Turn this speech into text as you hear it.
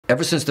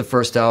ever since the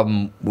first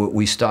album,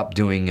 we stopped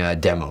doing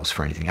demos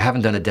for anything. I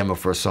haven't done a demo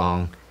for a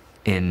song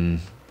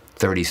in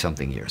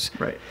 30-something years.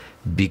 Right.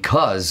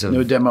 Because of...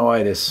 No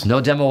demo-itis.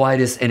 No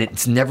demo-itis, and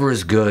it's never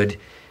as good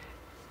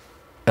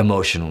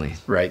emotionally.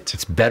 Right.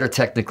 It's better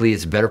technically,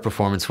 it's better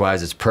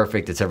performance-wise, it's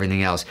perfect, it's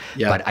everything else.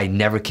 Yeah. But I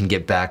never can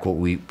get back what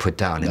we put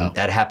down. And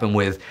that happened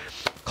with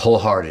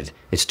Wholehearted.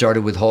 It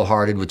started with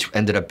Wholehearted, which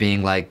ended up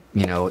being like,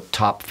 you know,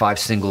 top 5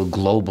 single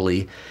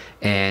globally.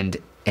 And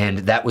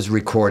that was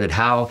recorded.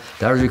 How?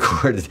 That was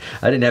recorded.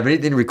 I didn't have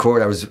anything to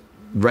record. I was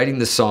writing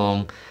the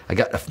song. I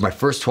got my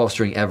first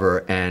 12-string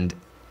ever, and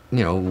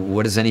you know,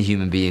 what does any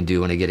human being do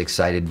when they get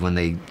excited when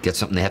they get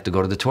something they have to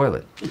go to the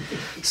toilet?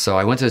 So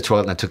I went to the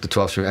toilet and I took the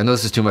 12-string. I know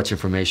this is too much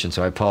information,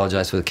 so I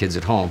apologize for the kids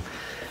at home.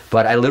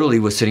 But I literally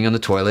was sitting on the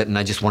toilet and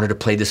I just wanted to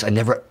play this. I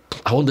never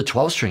owned a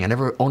 12-string. I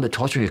never owned a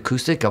 12-string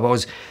acoustic. I've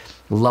always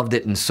loved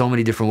it in so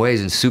many different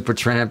ways, and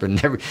Supertramp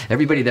and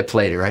everybody that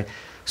played it, right?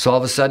 So all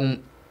of a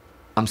sudden,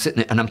 I'm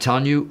sitting and I'm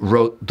telling you,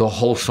 wrote the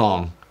whole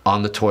song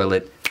on the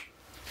toilet,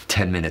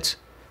 10 minutes,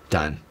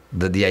 done.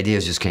 The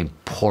ideas just came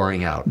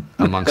pouring out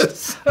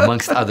amongst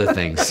other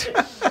things.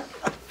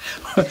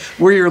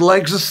 Were your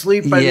legs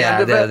asleep by the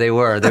end of it? Yeah, they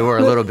were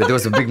a little bit. There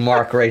was a big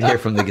mark right here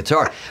from the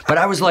guitar. But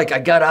I was like, I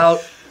got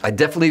out. I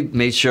definitely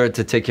made sure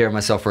to take care of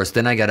myself first.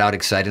 Then I got out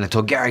excited. And I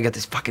told Gary, I got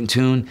this fucking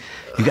tune.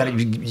 You got to.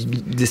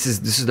 This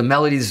is the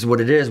melody. This is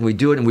what it is. And we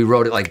do it, and we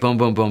wrote it like boom,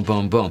 boom, boom,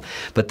 boom, boom.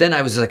 But then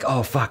I was like,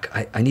 oh fuck,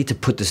 I need to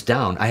put this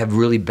down. I have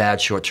really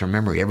bad short-term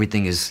memory.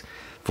 Everything is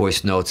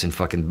voice notes and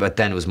fucking. But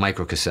then it was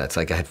micro cassettes.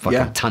 Like I had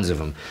fucking tons of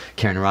them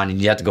carrying around,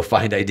 and you had to go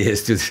find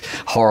ideas. Dude, it's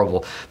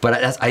horrible.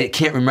 But I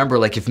can't remember.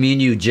 Like if me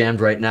and you jammed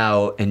right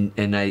now, and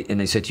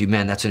I said to you,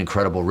 man, that's an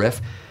incredible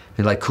riff.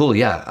 And like, cool,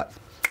 yeah.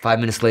 5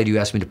 minutes later, you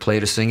asked me to play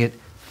it or sing it.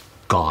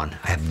 Gone.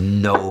 I have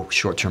no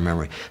short-term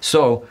memory.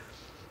 So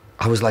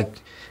I was like,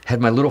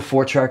 had my little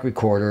 4-track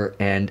recorder,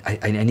 and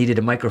I needed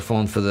a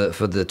microphone for the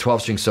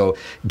 12-string. So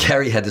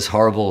Gary had this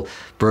horrible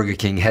Burger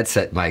King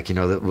headset mic, you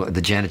know,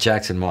 the Janet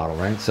Jackson model,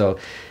 right? So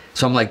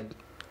I'm like,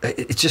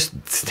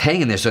 it's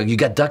hanging there. So you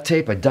got duct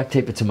tape. I duct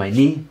tape it to my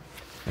knee.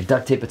 I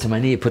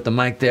put the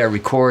mic there,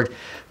 record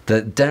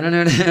the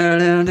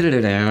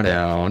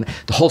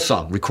whole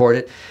song, record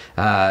it.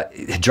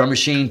 Drum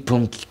machine,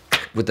 boom,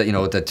 with the, you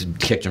know, with the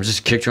kick drum,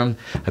 just kick drum.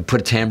 I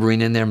put a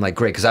tambourine in there. I'm like,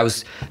 great, because I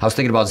was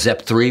thinking about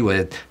Zep 3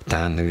 with.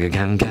 I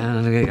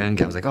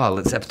was like, oh,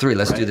 let's Zep 3.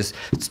 Let's do this.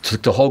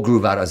 Took the whole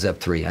groove out of Zep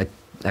 3. I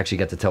actually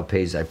got to tell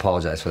Paige, I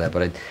apologize for that,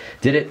 but I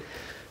did it.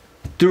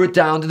 Threw it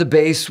down to the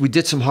bass. We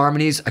did some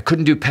harmonies. I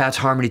couldn't do Pat's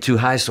harmony too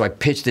high, so I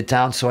pitched it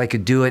down so I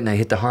could do it, and I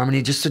hit the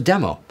harmony. Just a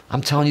demo.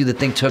 I'm telling you, the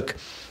thing took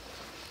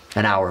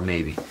an hour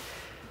maybe.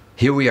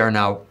 Here we are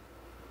now.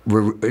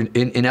 We're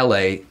in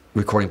LA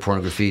recording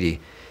Porno Graffiti,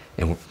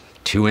 and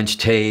 2-inch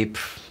tape,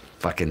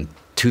 fucking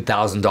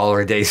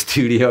 $2,000 a day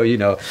studio, you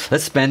know.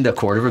 Let's spend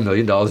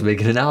 $250,000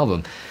 making an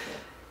album.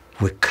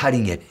 We're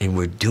cutting it and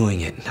we're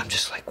doing it, and I'm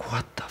just like,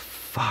 what the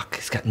fuck?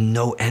 It's got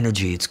no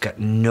energy, it's got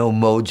no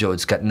mojo,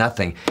 it's got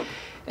nothing.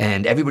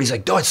 And everybody's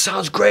like, oh, it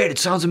sounds great, it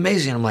sounds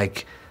amazing. I'm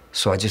like,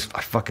 so I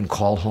fucking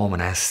called home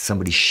and asked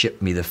somebody ship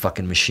me the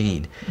fucking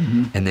machine.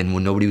 And then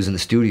when nobody was in the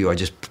studio, I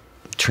just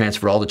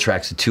transferred all the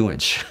tracks to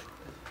 2-inch.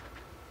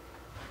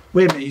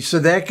 Wait a minute. So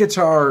that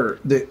guitar,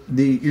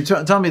 you're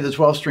telling me the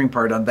 12-string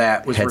part on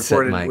that was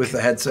recorded with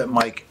the headset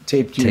mic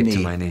taped to your knee?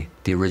 Taped to my knee.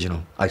 The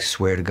original. I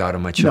swear to God,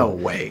 on my children.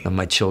 No way. On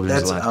my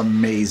children's That's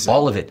amazing.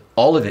 All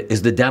of it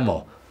is the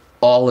demo.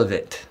 All of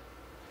it.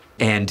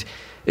 And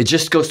it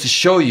just goes to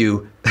show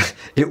you,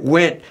 it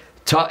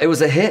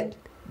was a hit.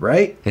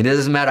 Right. And it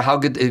doesn't matter how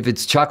good, if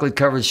it's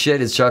chocolate-covered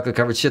shit, it's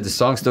chocolate-covered shit. The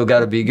song's still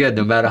got to be good,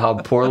 no matter how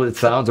poorly it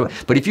sounds.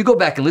 But if you go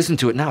back and listen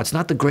to it now, it's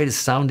not the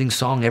greatest sounding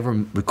song ever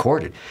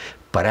recorded.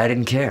 But I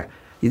didn't care.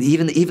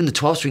 Even the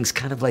 12-string's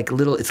kind of like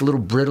it's a little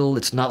brittle.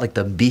 It's not like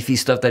the beefy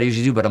stuff that I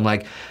usually do, but I'm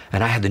like,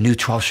 and I had the new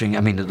 12-string. I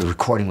mean, the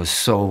recording was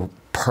so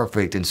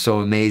perfect and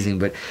so amazing,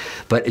 but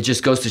it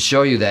just goes to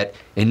show you that,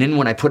 and then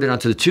when I put it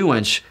onto the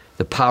 2-inch,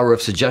 the power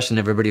of suggestion,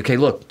 everybody, okay,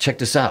 look, check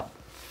this out.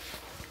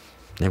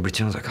 And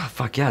everybody was like, oh,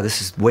 fuck yeah, this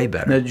is way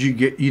better. Now, you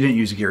didn't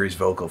use Gary's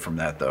vocal from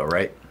that though,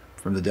 right?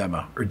 From the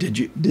demo, or did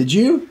you? Did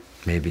you?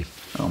 Maybe.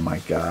 Oh my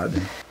God.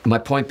 My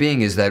point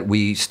being is that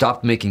we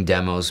stopped making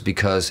demos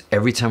because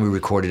every time we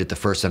recorded it the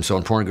first time, so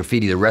on Porno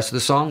Graffiti, the rest of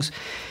the songs,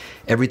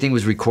 everything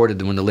was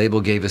recorded. When the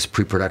label gave us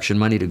pre-production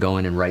money to go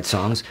in and write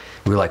songs,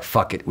 we were like,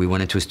 fuck it. We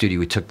went into a studio,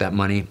 we took that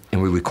money,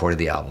 and we recorded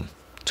the album.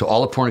 So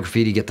all of Porno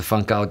Graffiti, Get the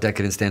Funk Out,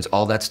 Decadence Dance,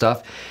 all that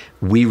stuff,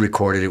 we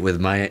recorded it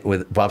with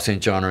Bob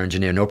St. John, our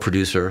engineer, no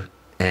producer,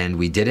 and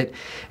we did it.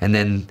 And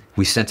then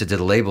we sent it to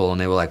the label,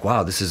 and they were like,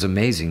 wow, this is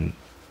amazing.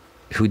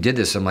 Who did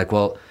this? I'm like,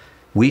 well,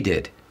 we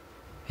did.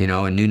 You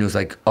know, and Nuno's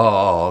like,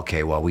 oh,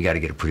 okay, well, we got to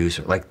get a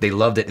producer. Like, they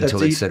loved it until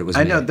they said it was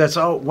me. I know, that's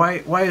all. Why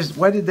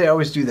did they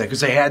always do that?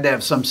 Because they had to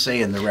have some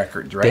say in the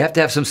record, right? They have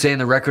to have some say in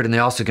the record, and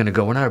they're also going to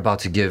go, we're not about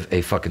to give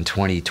a fucking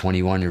 20,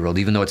 21-year-old,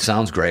 even though it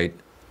sounds great,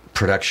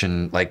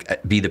 production,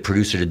 like be the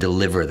producer to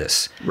deliver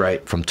this,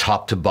 right, from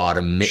top to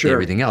bottom,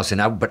 everything else.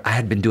 But I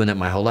had been doing that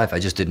my whole life. I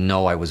just didn't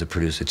know I was a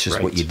producer. It's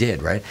just what you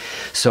did, right?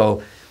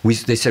 So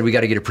they said, we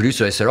got to get a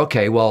producer. I said,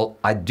 okay, well,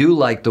 I do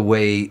like the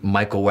way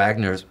Michael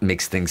Wagner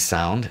makes things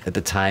sound. At the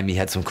time, he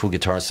had some cool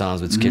guitar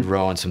sounds with Skid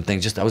Row and some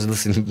things. Just I was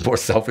listening more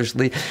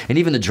selfishly. And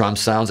even the drum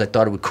sounds, I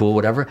thought it was cool,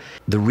 whatever.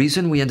 The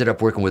reason we ended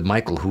up working with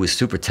Michael, who is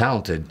super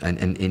talented,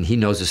 and he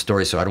knows the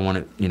story, so I don't want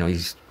to, you know,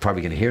 he's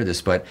probably going to hear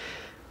this, but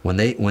when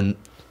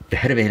the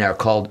head of A&R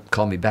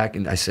called me back,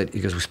 and I said,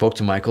 he goes, we spoke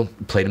to Michael,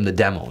 played him the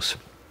demos.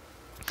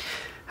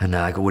 And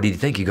I go, what do you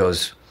think? He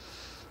goes,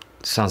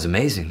 sounds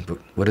amazing, but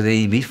what do they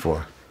need me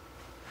for?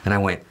 And I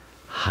went,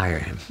 hire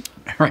him.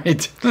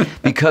 Right.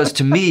 Because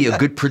to me, a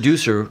good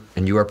producer,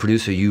 and you are a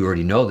producer, you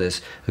already know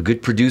this, a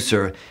good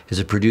producer is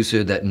a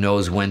producer that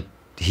knows when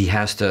he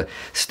has to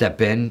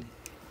step in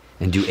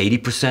and do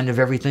 80% of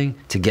everything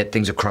to get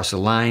things across the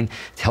line,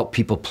 to help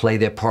people play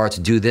their parts,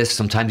 do this,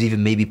 sometimes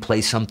even maybe play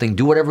something,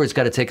 do whatever it's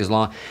got to take as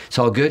long. It's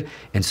all good.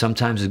 And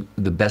sometimes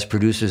the best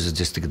producers is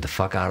just to get the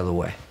fuck out of the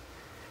way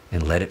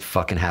and let it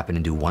fucking happen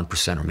and do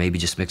 1% or maybe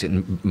just mix it.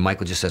 And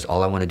Michael just says,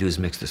 all I want to do is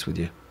mix this with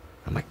you.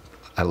 I'm like,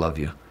 I love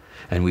you.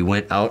 And we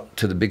went out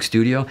to the big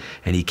studio,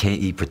 and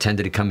he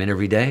pretended to come in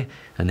every day,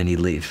 and then he'd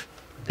leave.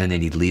 And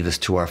then he'd leave us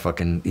to our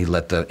fucking, he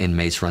let the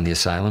inmates run the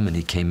asylum, and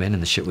he came in,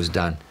 and the shit was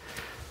done.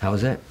 That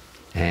was it.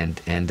 And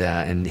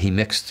he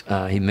mixed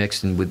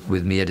and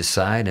with me at his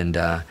side, and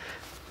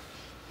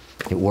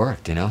it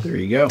worked, you know. There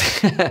you go.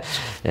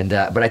 And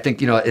but I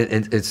think, you know,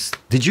 it's.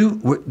 Did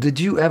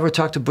you ever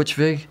talk to Butch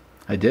Vig?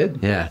 I did.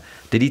 Yeah.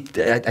 Did he?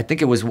 I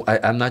think it was.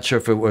 I'm not sure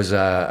if it was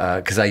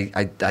because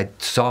I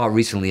saw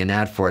recently an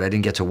ad for it. I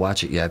didn't get to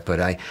watch it yet, but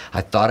I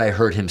thought I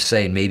heard him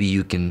say, and maybe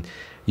you can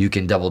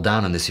double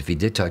down on this if he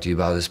did talk to you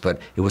about this.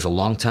 But it was a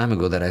long time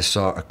ago that I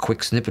saw a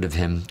quick snippet of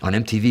him on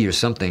MTV or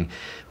something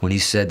when he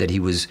said that he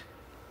was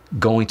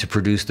going to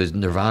produce the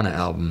Nirvana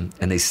album,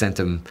 and they sent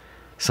him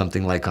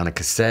something like on a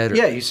cassette.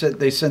 Yeah, you said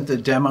they sent the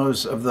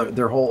demos of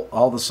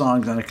all the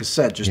songs on a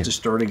cassette, just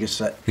distorting a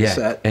cassette.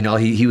 Yeah, and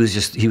he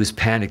was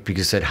panicked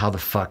because he said, how the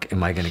fuck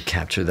am I going to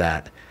capture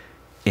that?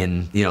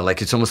 In, you know,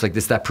 like it's almost like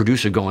that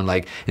producer going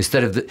like,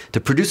 instead of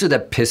the producer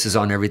that pisses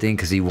on everything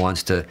because he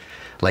wants to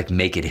like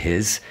make it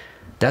his,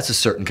 that's a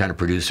certain kind of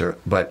producer.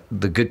 But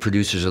the good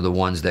producers are the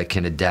ones that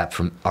can adapt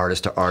from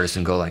artist to artist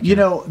and go like, you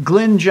know,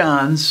 Glyn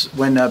Johns,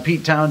 when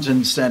Pete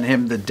Townsend sent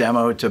him the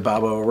demo to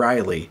Baba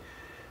O'Reilly,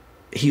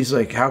 he's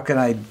like, how can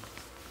I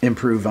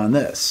improve on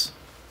this?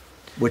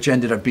 Which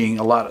ended up being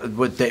a lot of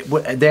what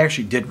they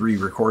actually did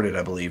re-record it,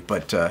 I believe,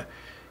 but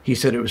he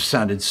said it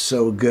sounded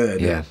so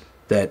good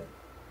that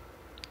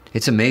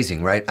it's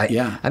amazing, right?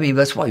 Yeah. I mean,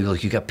 that's why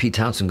you got Pete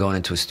Townsend going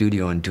into a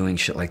studio and doing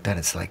shit like that.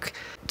 It's like,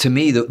 to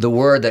me, the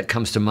word that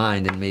comes to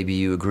mind, and maybe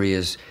you agree,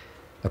 is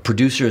a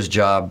producer's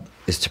job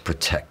is to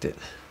protect it.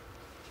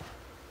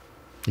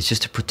 It's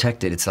just to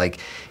protect it. It's like,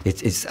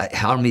 it's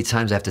how many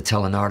times I have to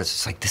tell an artist,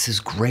 it's like, this is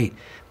great.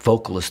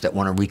 Vocalists that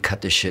want to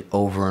recut this shit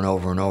over and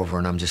over and over,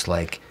 and I'm just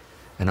like,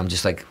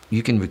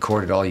 you can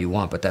record it all you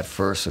want, but that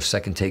first or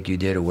second take you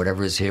did, or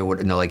whatever is here,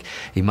 you know, like,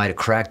 you might have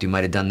cracked, you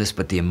might have done this,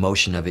 but the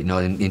emotion of it, you know,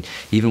 and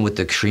even with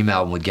the Extreme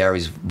album with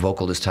Gary's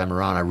vocal this time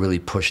around, I really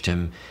pushed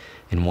him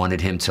and wanted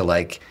him to,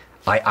 like,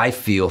 I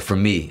feel, for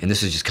me, and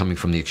this is just coming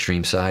from the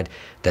Extreme side,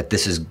 that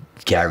this is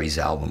Gary's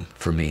album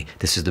for me.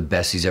 This is the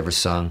best he's ever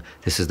sung.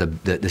 This is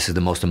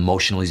the most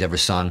emotional he's ever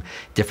sung.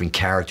 Different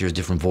characters,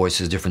 different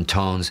voices, different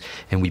tones,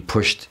 and we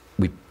pushed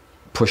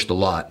a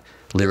lot,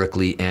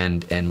 lyrically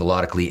and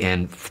melodically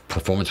and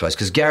performance-wise.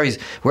 Because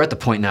we're at the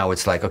point now where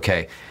it's like,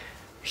 okay,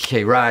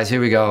 Rise, here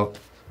we go.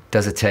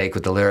 Does a take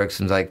with the lyrics,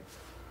 and like,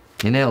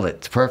 you nailed it,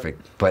 it's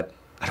perfect. But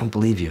I don't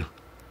believe you.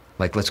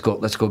 Like, let's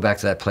go back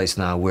to that place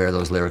now where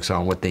those lyrics are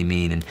and what they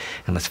mean, and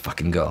let's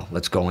fucking go.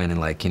 Let's go in and,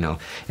 like, you know,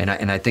 and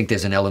I think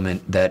there's an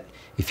element that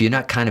if you're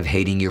not kind of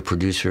hating your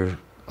producer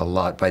a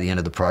lot by the end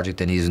of the project,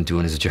 then he isn't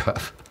doing his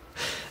job,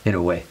 in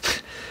a way.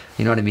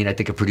 You know what I mean? I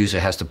think a producer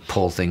has to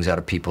pull things out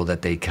of people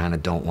that they kind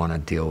of don't want to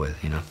deal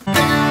with, you know?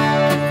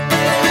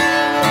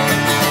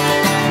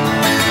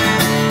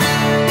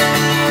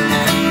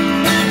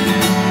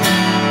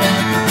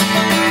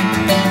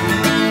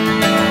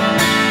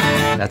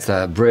 That's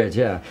a bridge,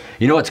 yeah.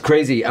 You know what's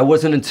crazy? I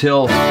wasn't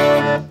until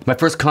my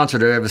first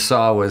concert I ever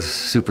saw was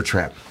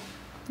Supertramp.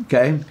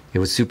 Okay. It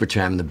was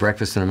Supertramp and the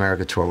Breakfast in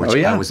America tour,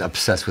 which I was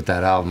obsessed with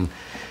that album.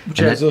 Which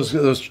has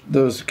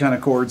those kind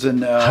of chords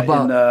in. How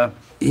about?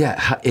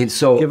 Yeah, and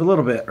so give a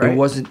little bit, right? It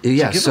wasn't.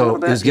 Yeah, so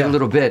it was give a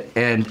little bit,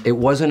 and it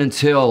wasn't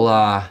until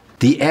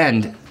the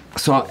end.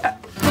 So,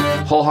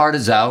 Whole Heart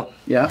Is Out.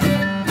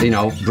 Yeah. You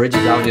know, Bridge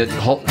is out.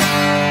 Whole,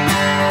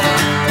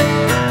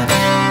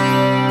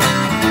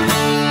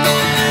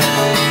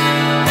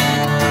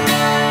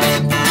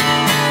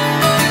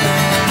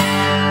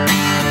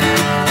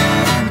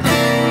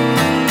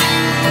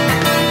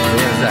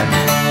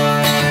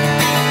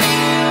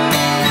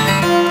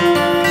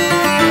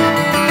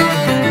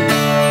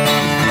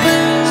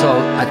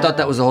 I thought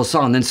that was the whole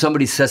song. And then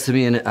somebody says to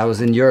me, and I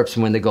was in Europe,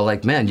 so when they go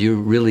like, man, you're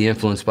really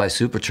influenced by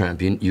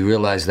Supertramp. You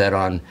realize that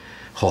on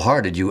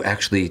Wholehearted, you're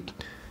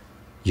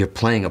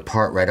playing a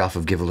part right off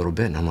of Give a Little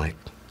Bit. And I'm like,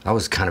 I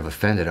was kind of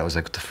offended. I was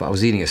like, what the fuck? I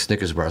was eating a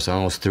Snickers bar, so I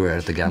almost threw it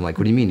at the guy. I'm like,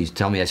 what do you mean? You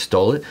tell me I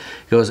stole it?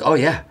 He goes, oh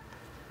yeah.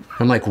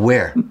 I'm like,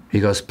 where? He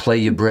goes, play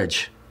your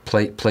bridge.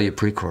 Play your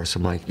pre-chorus.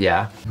 I'm like,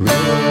 yeah.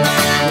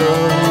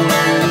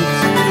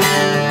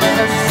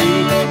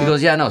 He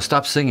goes, yeah, no,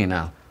 stop singing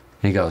now.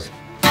 And he goes,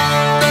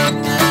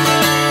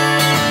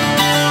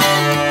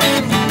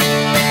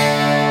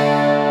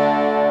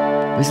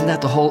 isn't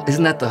that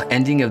the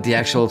ending of the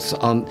actual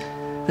song?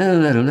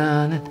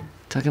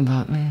 Talking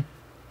about me.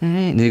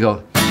 And you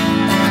go.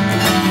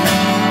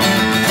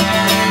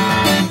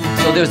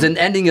 So there's an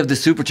ending of the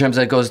Supertramp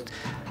that goes.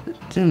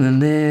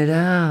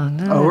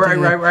 Oh,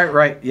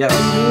 right. Yeah.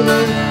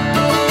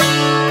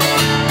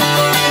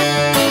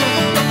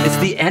 It's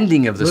the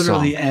ending of the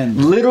song. Literally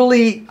end.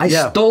 Literally, I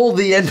stole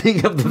the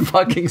ending of the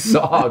fucking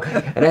song,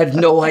 and I had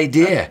no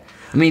idea.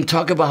 I mean,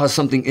 talk about how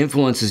something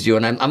influences you,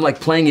 and I'm like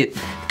playing it,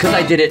 because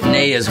I did it in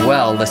A as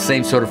well, the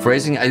same sort of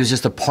phrasing, it was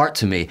just a part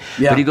to me.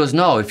 Yeah. But he goes,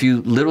 no, if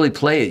you literally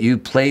play it, you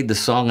played the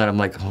song, and I'm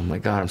like, oh my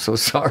God, I'm so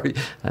sorry.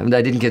 I mean,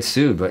 I didn't get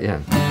sued, but yeah.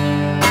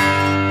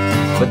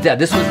 But yeah,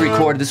 this was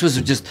recorded, this was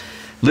just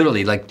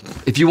literally, like,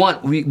 if you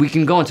want, we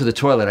can go into the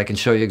toilet, I can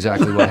show you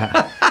exactly what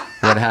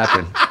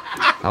happened.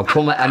 We'll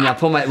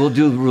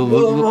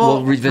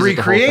revisit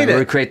the whole thing. We'll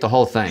recreate the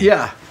whole thing.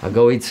 Yeah. I'll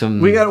go eat some.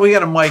 We got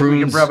a mic prunes.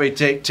 We can probably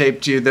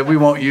tape to you that we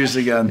won't use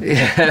again.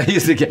 Yeah,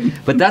 use again.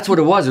 But that's what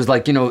it was. It was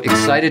like, you know,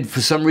 excited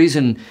for some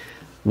reason.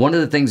 One of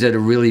the things that are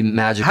really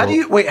magical. How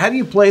do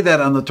you play that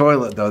on the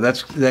toilet though?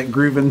 That's that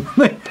grooving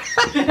thing.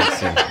 Let's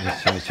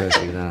try to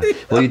figure that out.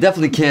 Well, you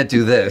definitely can't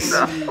do this,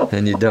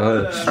 and you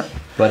don't.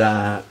 But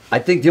I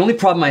think the only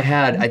problem I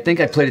had, I think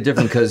I played it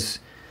different because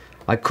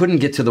I couldn't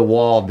get to the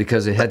wall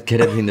because it had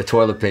kept everything the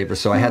toilet paper,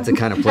 so I had to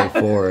kind of play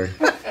forward.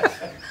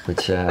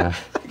 Which,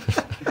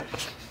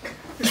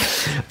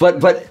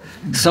 but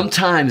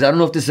sometimes, I don't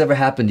know if this ever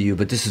happened to you,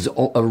 but this is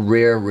a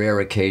rare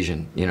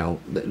occasion, you know,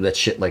 that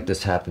shit like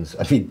this happens.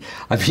 I mean,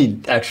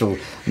 actual,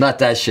 not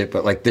that shit,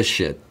 but like this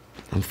shit.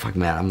 I'm fucking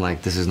mad. I'm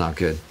like, this is not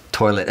good.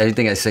 Toilet,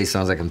 anything I say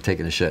sounds like I'm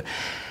taking a shit.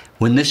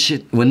 When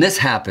this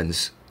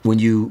happens, when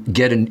you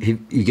get a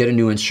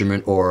new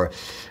instrument, or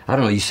I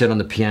don't know, you sit on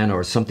the piano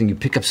or something, you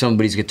pick up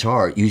somebody's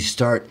guitar, you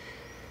start.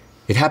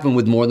 It happened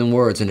with More Than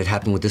Words, and it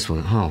happened with this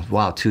one. Oh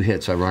wow, 2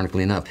 hits,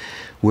 ironically enough,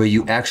 where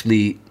you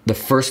actually, the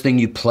first thing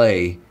you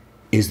play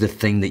is the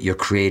thing that you're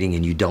creating,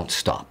 and you don't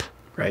stop.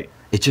 Right.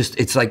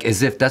 It's like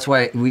as if, that's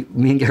why me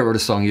and Gary wrote a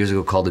song years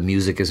ago called "The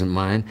Music Isn't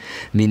Mine,"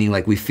 meaning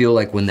like we feel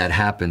like when that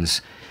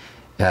happens.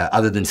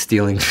 Other than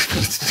stealing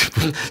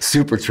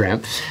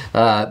Supertramp,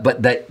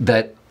 but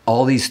that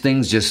all these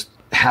things just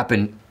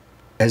happen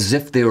as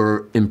if they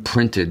were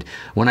imprinted.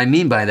 What I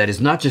mean by that is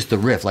not just the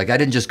riff. Like I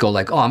didn't just go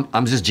like, oh,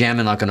 I'm just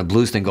jamming like on a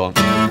blues thing going.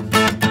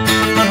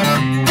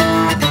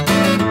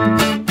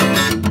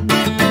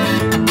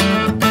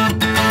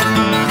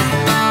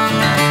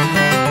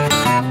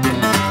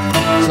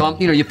 So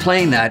you know, you're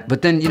playing that,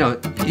 but then you know,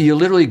 you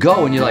literally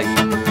go and you're like,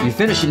 you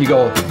finish and you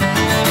go.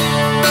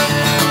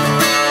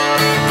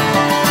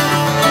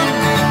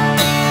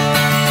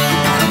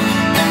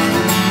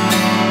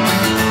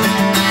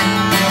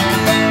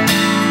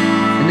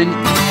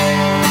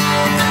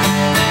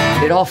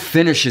 It all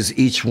finishes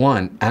each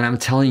one, and I'm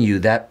telling you,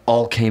 that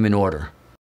all came in order.